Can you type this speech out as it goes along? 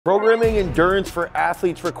Programming endurance for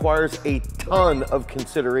athletes requires a ton of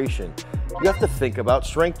consideration. You have to think about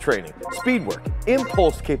strength training, speed work,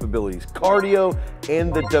 impulse capabilities, cardio,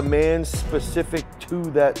 and the demands specific to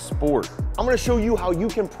that sport. I'm gonna show you how you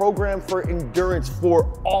can program for endurance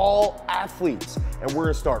for all athletes. And we're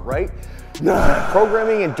gonna start right now.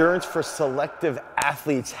 Programming endurance for selective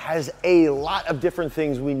athletes has a lot of different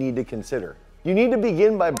things we need to consider. You need to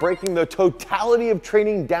begin by breaking the totality of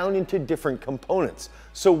training down into different components.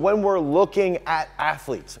 So when we're looking at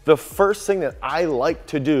athletes, the first thing that I like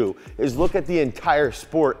to do is look at the entire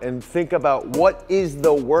sport and think about what is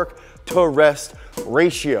the work to rest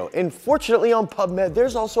ratio. And fortunately on PubMed,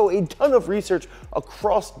 there's also a ton of research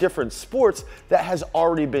across different sports that has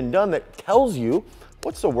already been done that tells you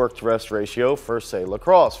what's the work to rest ratio for, say,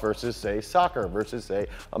 lacrosse versus, say, soccer versus, say,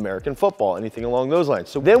 American football, anything along those lines.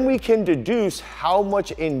 So then we can deduce how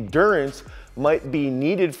much endurance might be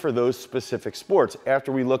needed for those specific sports.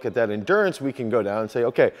 After we look at that endurance, we can go down and say,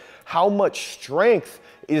 okay, how much strength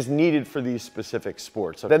is needed for these specific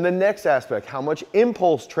sports? So then the next aspect, how much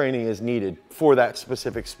impulse training is needed for that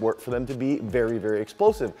specific sport for them to be very, very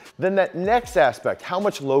explosive. Then that next aspect, how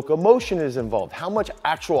much locomotion is involved? How much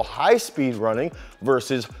actual high speed running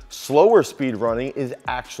versus slower speed running is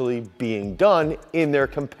actually being done in their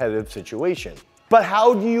competitive situation? But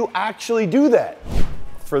how do you actually do that?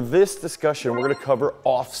 For this discussion, we're gonna cover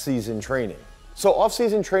off-season training. So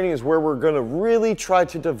off-season training is where we're gonna really try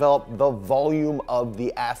to develop the volume of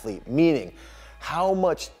the athlete, meaning how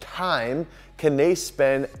much time can they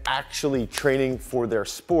spend actually training for their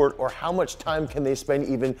sport, or how much time can they spend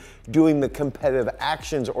even doing the competitive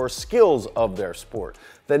actions or skills of their sport.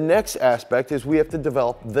 The next aspect is we have to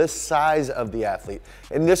develop the size of the athlete.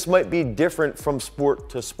 And this might be different from sport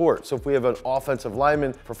to sport. So if we have an offensive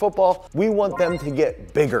lineman for football, we want them to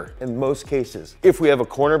get bigger in most cases. If we have a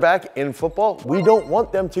cornerback in football, we don't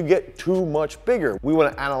want them to get too much bigger. We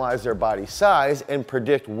want to analyze their body size and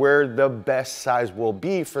predict where the best size will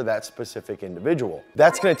be for that specific individual.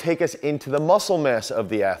 That's going to take us into the muscle mass of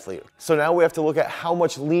the athlete. So now we have to look at how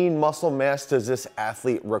much lean muscle mass does this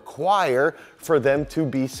athlete require for them to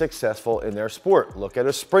be successful in their sport. Look at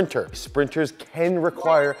a sprinter. Sprinters can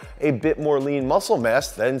require a bit more lean muscle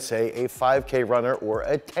mass than, say, a 5K runner or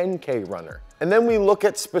a 10K runner. And then we look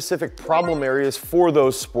at specific problem areas for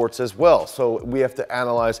those sports as well. So we have to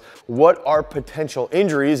analyze what are potential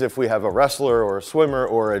injuries if we have a wrestler or a swimmer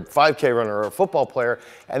or a 5K runner or a football player,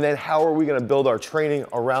 and then how are we gonna build our training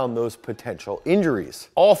around those potential injuries.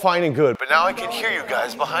 All fine and good, but now I can hear you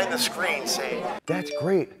guys behind the screen saying, that's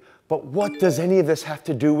great, but what does any of this have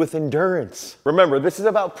to do with endurance? Remember, this is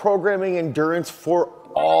about programming endurance for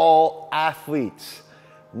all athletes.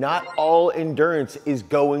 Not all endurance is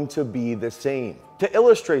going to be the same. To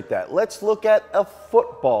illustrate that, let's look at a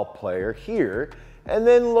football player here and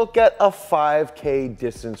then look at a 5K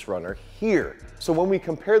distance runner here. So when we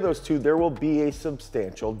compare those two, there will be a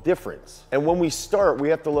substantial difference. And when we start, we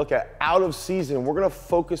have to look at out of season. We're gonna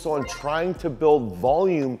focus on trying to build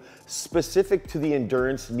volume specific to the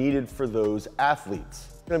endurance needed for those athletes.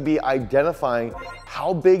 Going to be identifying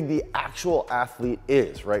how big the actual athlete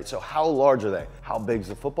is, right? So how large are they? How big is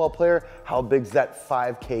the football player? How big is that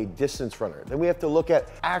 5K distance runner? Then we have to look at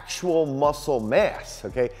actual muscle mass,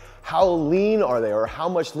 okay? How lean are they, or how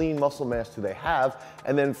much lean muscle mass do they have?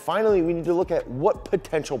 And then finally, we need to look at what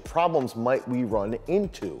potential problems might we run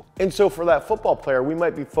into. And so for that football player, we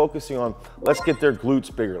might be focusing on, let's get their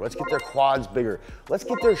glutes bigger, let's get their quads bigger, let's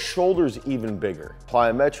get their shoulders even bigger.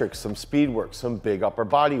 Plyometrics, some speed work, some big upper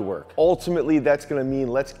body work. Ultimately, that's gonna mean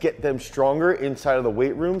let's get them stronger inside of the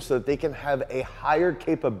weight room so that they can have a higher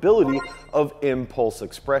capability of impulse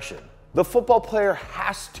expression. The football player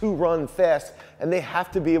has to run fast, and they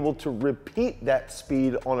have to be able to repeat that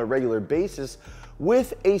speed on a regular basis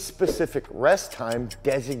with a specific rest time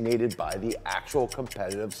designated by the actual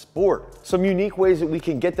competitive sport. Some unique ways that we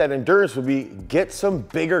can get that endurance would be get some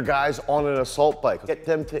bigger guys on an assault bike, get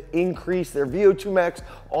them to increase their VO2 max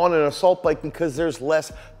on an assault bike because there's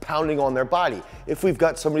less pounding on their body. If we've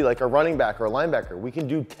got somebody like a running back or a linebacker, we can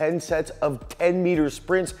do 10 sets of 10-meter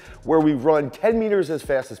sprints where we run 10 meters as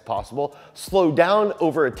fast as possible, slow down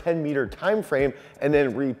over a 10-meter time frame, and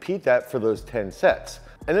then repeat that for those 10 sets.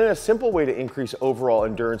 And then a simple way to increase overall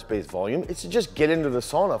endurance-based volume is to just get into the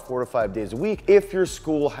sauna 4 to 5 days a week if your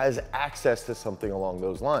school has access to something along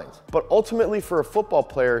those lines. But ultimately for a football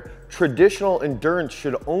player, traditional endurance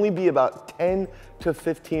should only be about 10 to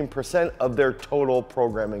 15% of their total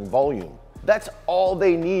programming volume. That's all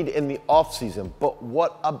they need in the off season. But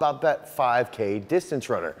what about that 5K distance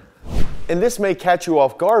runner? And this may catch you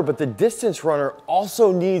off guard, but the distance runner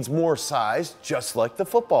also needs more size, just like the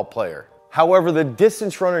football player. However, the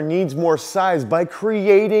distance runner needs more size by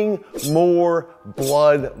creating more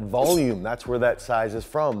blood volume. That's where that size is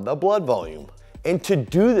from, the blood volume. And to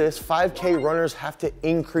do this, 5K runners have to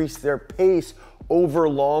increase their pace over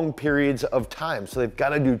long periods of time. So they've got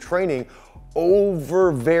to do training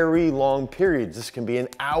over very long periods. This can be an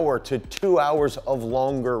hour to 2 hours of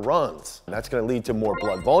longer runs. And that's going to lead to more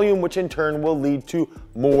blood volume, which in turn will lead to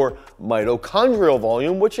more mitochondrial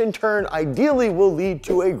volume, which in turn ideally will lead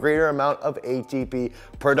to a greater amount of ATP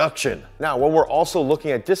production. Now, when we're also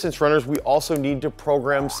looking at distance runners, we also need to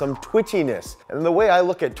program some twitchiness. And the way I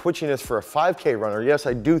look at twitchiness for a 5K runner, yes,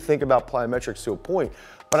 I do think about plyometrics to a point,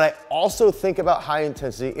 but I also think about high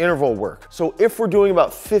intensity interval work. So if we're doing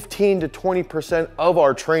about 15 to 20% of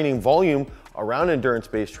our training volume around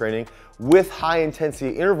endurance-based training with high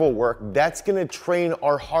intensity interval work, that's gonna train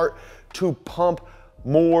our heart to pump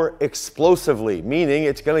more explosively, meaning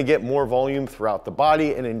it's gonna get more volume throughout the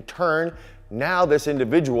body, and in turn, now this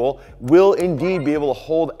individual will indeed be able to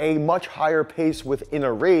hold a much higher pace within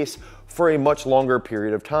a race for a much longer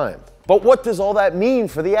period of time. But what does all that mean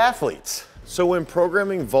for the athletes? So when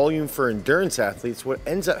programming volume for endurance athletes, what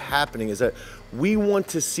ends up happening is that we want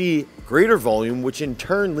to see greater volume, which in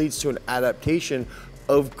turn leads to an adaptation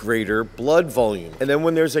of greater blood volume. And then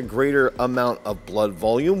when there's a greater amount of blood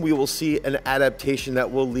volume, we will see an adaptation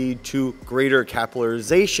that will lead to greater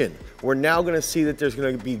capillarization. We're now gonna see that there's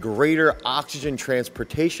gonna be greater oxygen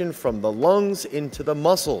transportation from the lungs into the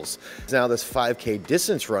muscles. Now this 5K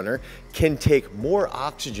distance runner can take more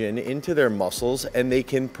oxygen into their muscles and they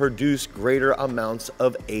can produce greater amounts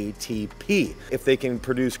of ATP. If they can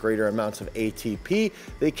produce greater amounts of ATP,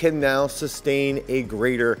 they can now sustain a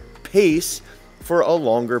greater pace for a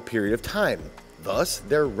longer period of time. Thus,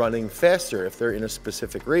 they're running faster if they're in a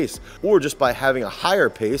specific race, or just by having a higher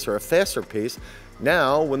pace or a faster pace.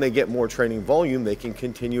 Now, when they get more training volume, they can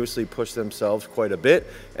continuously push themselves quite a bit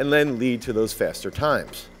and then lead to those faster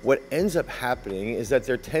times. What ends up happening is that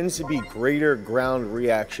there tends to be greater ground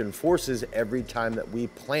reaction forces every time that we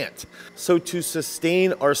plant. So to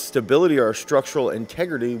sustain our stability, our structural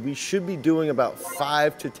integrity, we should be doing about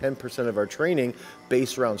 5 to 10% of our training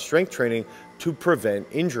based around strength training to prevent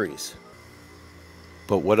injuries.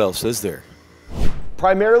 But what else is there?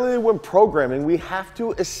 Primarily when programming, we have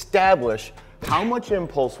to establish how much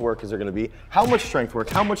impulse work is there gonna be, how much strength work,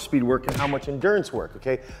 how much speed work, and how much endurance work,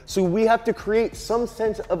 okay? So we have to create some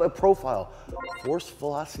sense of a profile. Force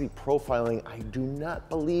velocity profiling, I do not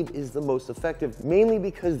believe is the most effective, mainly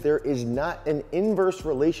because there is not an inverse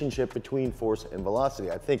relationship between force and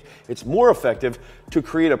velocity. I think it's more effective to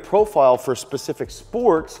create a profile for specific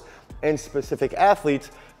sports and specific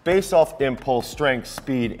athletes based off impulse, strength,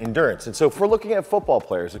 speed, endurance. And so if we're looking at football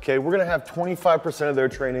players, okay, we're gonna have 25% of their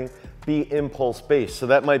training be impulse based. So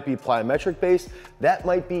that might be plyometric based. That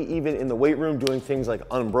might be even in the weight room doing things like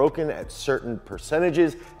unbroken at certain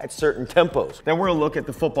percentages, at certain tempos. Then we're gonna look at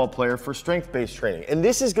the football player for strength based training. And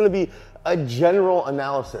this is gonna be a general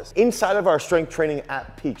analysis. Inside of our strength training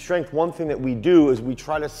at peak strength, one thing that we do is we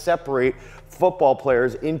try to separate football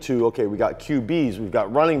players into, okay, we got QBs, we've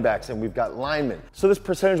got running backs, and we've got linemen. So this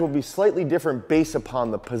percentage will be slightly different based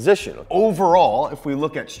upon the position. Overall, if we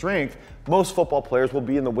look at strength, most football players will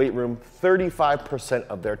be in the weight room 35%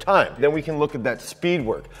 of their time. Then we can look at that speed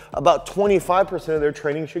work. About 25% of their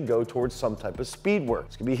training should go towards some type of speed work.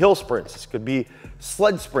 This could be hill sprints, this could be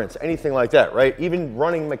sled sprints, anything like that, right? Even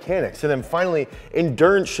running mechanics. And then finally,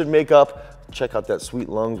 endurance should make up, check out that sweet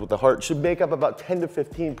lungs with the heart, should make up about 10 to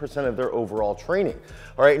 15% of their overall training.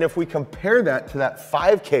 All right, and if we compare that to that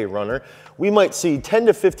 5K runner, we might see 10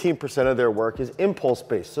 to 15% of their work is impulse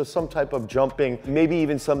based. So some type of jumping, maybe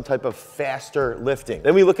even some type of faster lifting.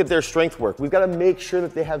 Then we look at their strength work. We've got to make sure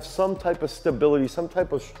that they have some type of stability, some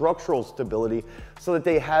type of structural stability so that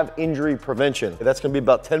they have injury prevention. That's going to be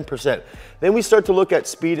about 10%. Then we start to look at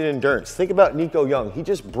speed and endurance. Think about Nico Young. He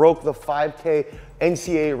just broke the 5K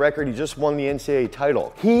NCAA record. He just won the NCAA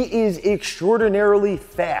title. He is extraordinarily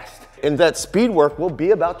fast. And that speed work will be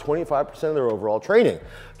about 25% of their overall training.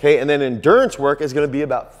 Okay, and then endurance work is going to be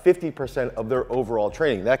about 50% of their overall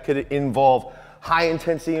training. That could involve high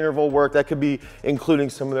intensity interval work. That could be including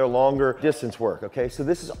some of their longer distance work. Okay, so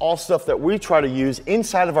this is all stuff that we try to use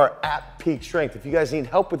inside of our app Peak Strength. If you guys need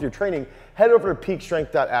help with your training, head over to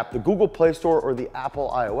peakstrength.app, the Google Play Store or the Apple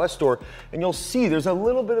iOS Store, and you'll see there's a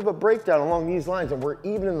little bit of a breakdown along these lines, and we're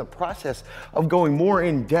even in the process of going more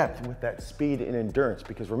in depth with that speed and endurance.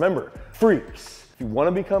 Because remember, freaks, if you want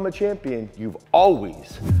to become a champion, you've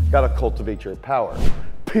always got to cultivate your power.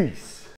 Peace.